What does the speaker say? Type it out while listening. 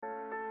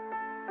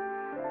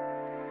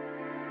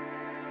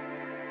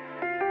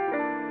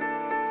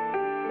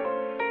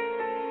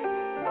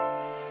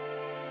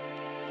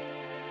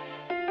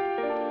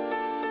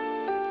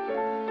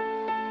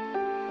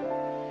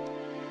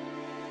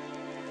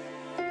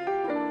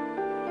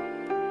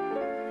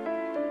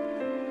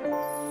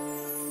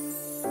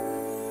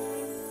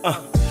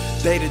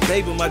Day to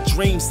day, but my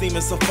dreams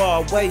seeming so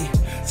far away.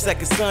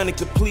 Second son, it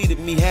completed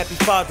me. Happy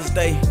Father's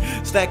Day.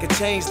 Stack of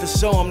change to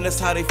show them that's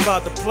how they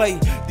father play.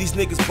 These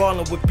niggas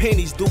ballin' with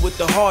pennies, do it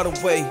the harder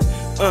way.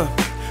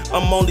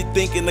 I'm only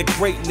thinking of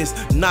greatness.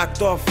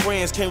 Knocked off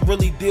friends, can't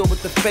really deal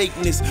with the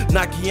fakeness.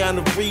 Not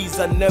Keanu Reeves,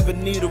 I never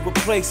need a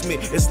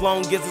replacement. As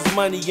long as it's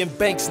money in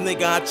banks,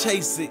 nigga, I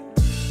chase it.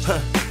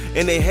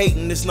 And they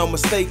hatin', it's no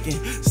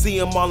mistaking. See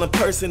them all in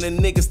person and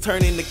niggas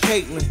turn into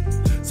Caitlyn.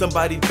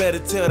 Somebody better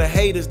tell the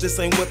haters this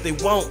ain't what they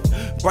want.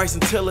 Bryson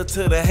Tiller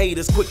to the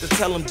haters, quick to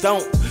tell them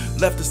don't.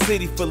 Left the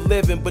city for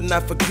living, but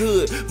not for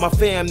good. My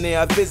fam there,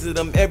 I visit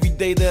them every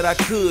day that I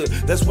could.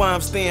 That's why I'm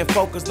staying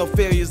focused, no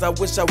failures, I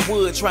wish I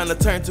would. Trying to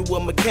turn to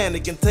a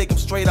mechanic and take them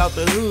straight out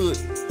the hood.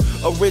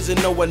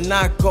 Original or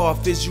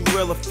knockoff, is you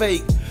real or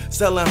fake?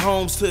 Selling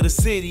homes to the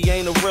city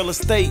ain't a real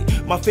estate.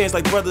 My fans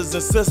like brothers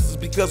and sisters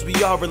because we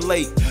all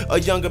relate. A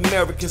young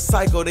American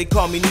psycho, they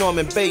call me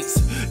Norman Bates.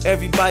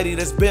 Everybody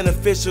that's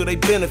beneficial, they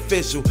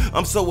beneficial.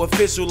 I'm so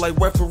official like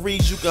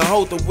referees, you can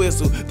hold the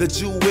whistle. The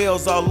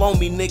jewels all on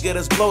me, nigga,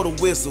 let's blow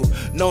the whistle.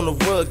 Known the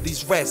rug,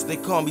 these rats, they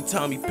call me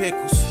Tommy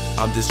Pickles.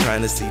 I'm just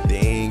trying to see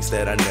things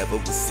that I never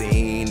was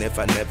seen. If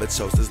I never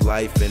chose this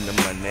life and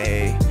the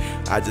money,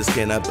 I just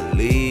cannot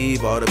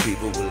believe all the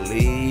people will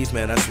leave.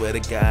 Man, I swear to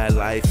God,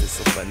 life is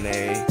so funny.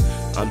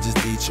 I'm just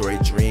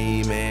Detroit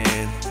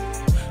dreaming.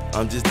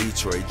 I'm just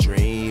Detroit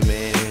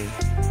dreaming.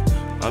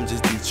 I'm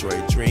just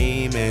Detroit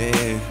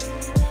dreaming.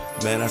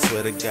 Man, I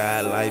swear to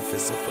God, life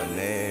is so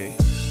funny.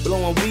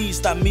 Blowing weed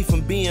stopped me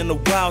from being a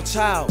wild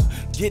child.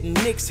 Getting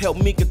nicks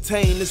helped me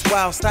contain this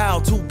wild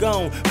style. Two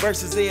gone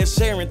versus Ed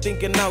Sheeran,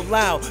 thinking out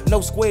loud. No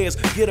squares,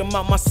 get him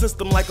out my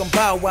system like I'm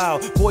Bow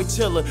Wow. Boy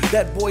chiller,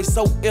 that boy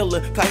so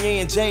iller.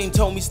 Kanye and James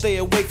told me stay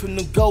away from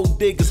them gold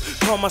diggers.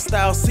 Call my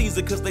style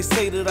Caesar cause they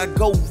say that I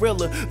go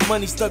realer.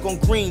 Money stuck on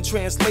green,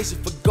 translation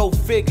for go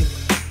figure.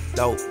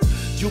 Dope.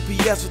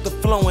 UPS with the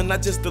flow and I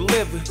just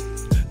deliver.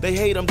 They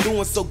hate I'm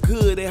doing so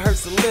good, it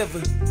hurts the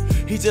liver.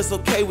 He just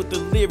okay with the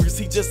lyrics,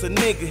 he just a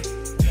nigga.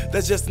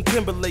 That's Justin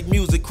Timberlake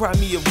music, cry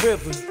me a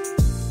river.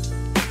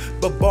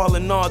 But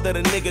ballin' all that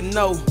a nigga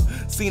know.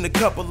 Seen a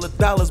couple of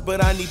dollars,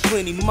 but I need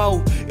plenty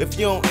more. If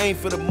you don't aim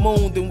for the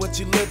moon, then what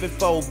you living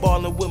for?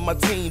 Ballin' with my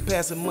team,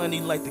 passing money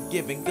like the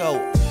give and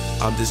go.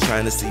 I'm just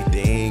trying to see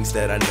things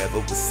that I never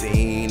was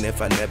seen.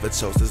 If I never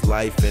chose this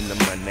life and the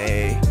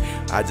money,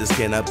 I just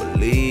cannot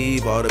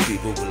believe all the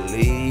people will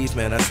leave.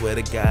 Man, I swear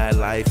to God,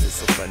 life is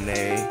so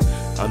funny.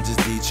 I'm just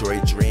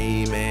Detroit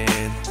dreaming.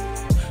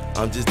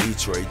 I'm just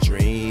Detroit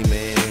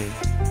dreaming.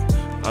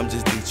 I'm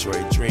just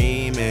Detroit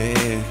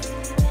dreaming.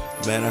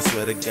 Man, I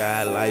swear to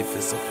God, life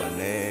is so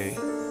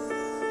funny.